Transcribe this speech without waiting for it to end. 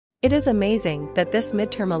It is amazing that this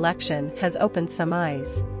midterm election has opened some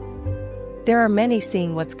eyes. There are many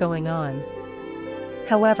seeing what's going on.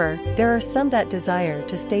 However, there are some that desire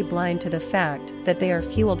to stay blind to the fact that they are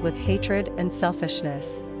fueled with hatred and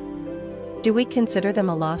selfishness. Do we consider them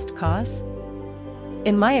a lost cause?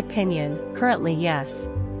 In my opinion, currently yes.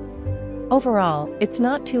 Overall, it's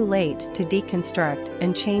not too late to deconstruct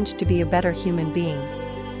and change to be a better human being.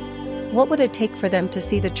 What would it take for them to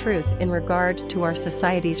see the truth in regard to our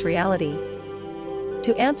society's reality?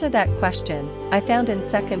 To answer that question, I found in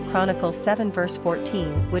 2 Chronicles 7 verse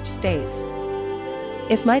 14, which states,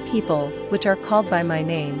 "If my people, which are called by my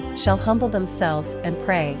name, shall humble themselves and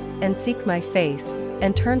pray, and seek my face,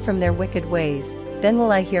 and turn from their wicked ways, then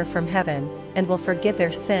will I hear from heaven, and will forgive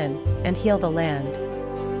their sin, and heal the land."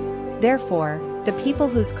 Therefore, the people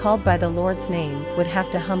who's called by the Lord's name would have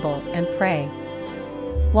to humble and pray.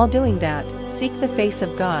 While doing that, seek the face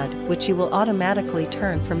of God, which you will automatically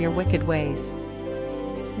turn from your wicked ways.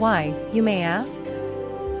 Why, you may ask?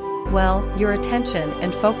 Well, your attention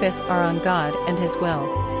and focus are on God and His will.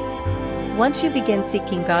 Once you begin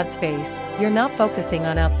seeking God's face, you're not focusing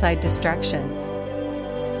on outside distractions.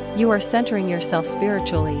 You are centering yourself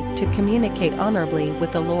spiritually to communicate honorably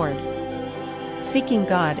with the Lord. Seeking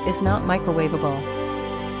God is not microwavable.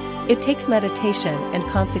 It takes meditation and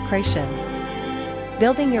consecration.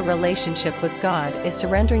 Building your relationship with God is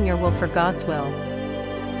surrendering your will for God's will.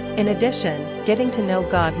 In addition, getting to know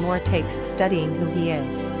God more takes studying who He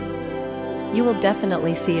is. You will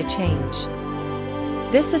definitely see a change.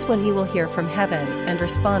 This is when He will hear from heaven and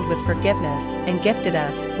respond with forgiveness and gifted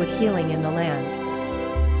us with healing in the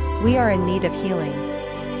land. We are in need of healing.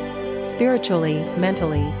 Spiritually,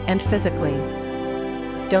 mentally, and physically.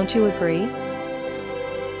 Don't you agree?